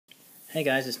Hey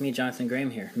guys, it's me, Jonathan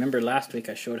Graham here. Remember last week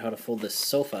I showed how to fold this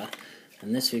sofa,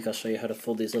 and this week I'll show you how to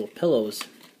fold these little pillows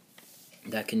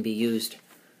that can be used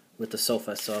with the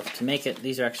sofa. So to make it,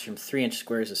 these are actually from 3-inch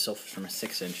squares, the sofa's from a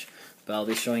 6-inch. But I'll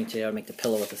be showing to you how to make the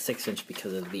pillow with a 6-inch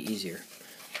because it'll be easier.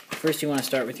 First you want to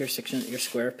start with your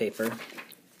square of paper,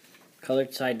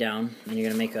 colored side down, and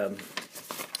you're going to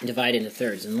divide into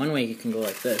thirds. And one way you can go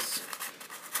like this,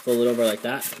 fold it over like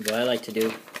that. What I like to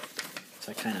do is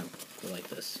I kind of go like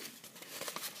this.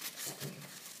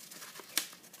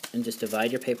 And just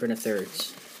divide your paper into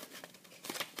thirds.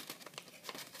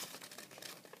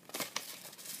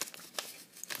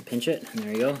 And pinch it, and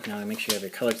there you go. Now make sure you have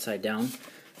your colored side down.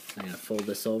 I'm going to fold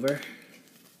this over.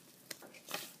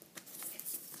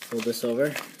 Fold this over.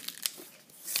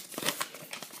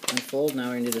 Unfold. Now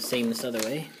we're going to do the same this other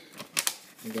way.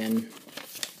 Again,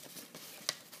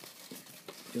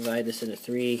 divide this into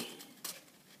 3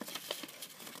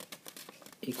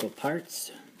 equal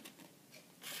parts.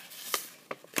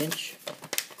 Pinch.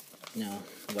 Now,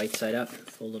 white side up,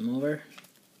 fold them over.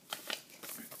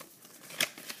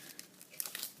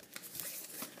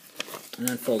 And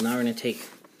unfold. Now we're going to take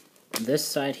this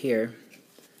side here,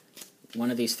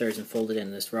 one of these thirds, and fold it in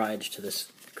this raw edge to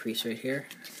this crease right here,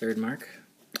 third mark,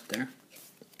 there.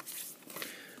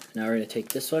 Now we're going to take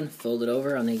this one, fold it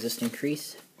over on the existing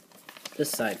crease.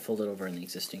 This side, fold it over on the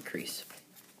existing crease.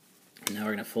 And now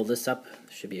we're going to fold this up.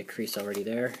 There should be a crease already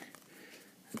there.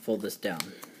 And fold this down.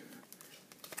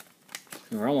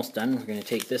 And we're almost done. We're going to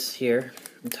take this here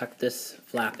and tuck this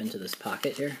flap into this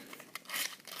pocket here.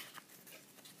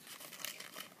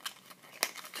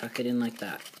 Tuck it in like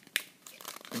that.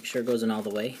 Make sure it goes in all the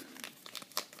way.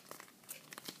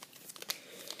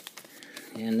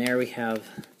 And there we have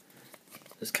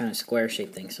this kind of square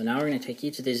shaped thing. So now we're going to take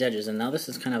each of these edges, and now this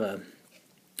is kind of a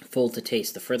fold to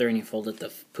taste. The further in you fold it,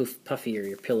 the puffier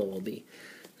your pillow will be.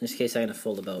 In this case I'm going to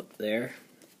fold about there.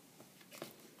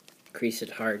 Crease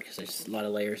it hard because there's a lot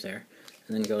of layers there.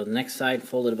 And then go to the next side,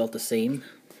 fold it about the same.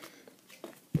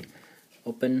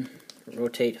 Open,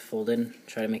 rotate, fold in,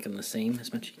 try to make them the same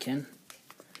as much as you can.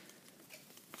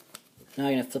 Now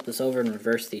you're going to flip this over and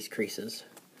reverse these creases.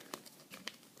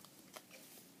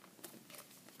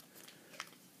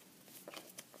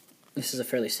 This is a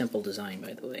fairly simple design,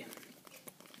 by the way.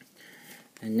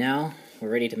 And now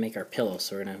we're ready to make our pillow.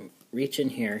 So we're going to reach in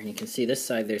here, and you can see this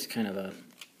side there's kind of a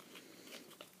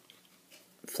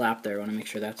flap there. I want to make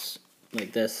sure that's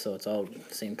like this so it's all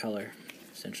the same color,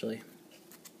 essentially.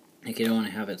 Like you don't want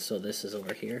to have it so this is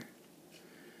over here.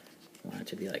 You want it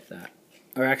to be like that.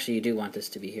 Or actually you do want this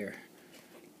to be here.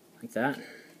 Like that.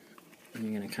 And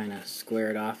you're going to kind of square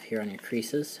it off here on your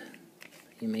creases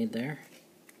that you made there.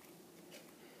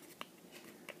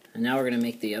 And now we're going to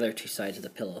make the other two sides of the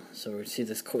pillow. So we'll see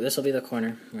this will be the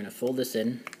corner. We're going to fold this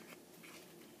in.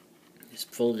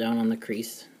 Just fold it down on the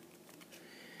crease.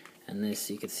 And this,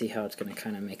 you can see how it's going to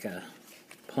kind of make a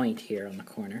point here on the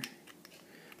corner.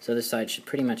 So this side should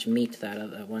pretty much meet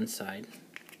that one side.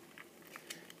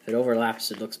 If it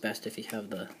overlaps, it looks best if you have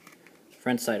the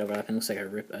front side overlapping. It looks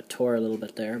like I tore a little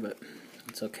bit there, but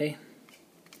it's okay.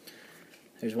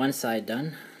 There's one side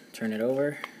done. Turn it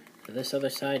over to this other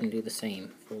side and do the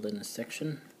same. Fold in this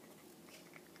section.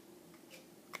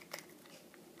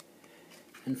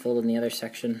 And fold in the other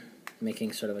section,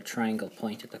 making sort of a triangle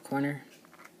point at the corner.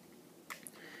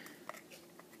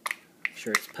 Make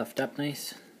sure it's puffed up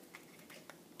nice.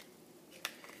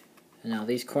 And now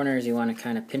these corners you want to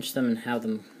kind of pinch them and have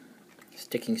them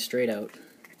sticking straight out.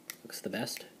 Looks the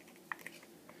best.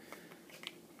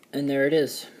 And there it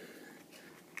is.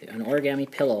 An origami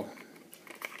pillow.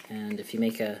 And if you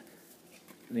make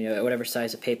whatever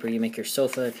size of paper you make your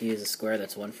sofa, if you use a square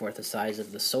that's 1/4 the size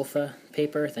of the sofa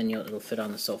paper, then it'll fit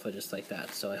on the sofa just like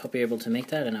that. So I hope you're able to make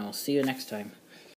that, and I will see you next time.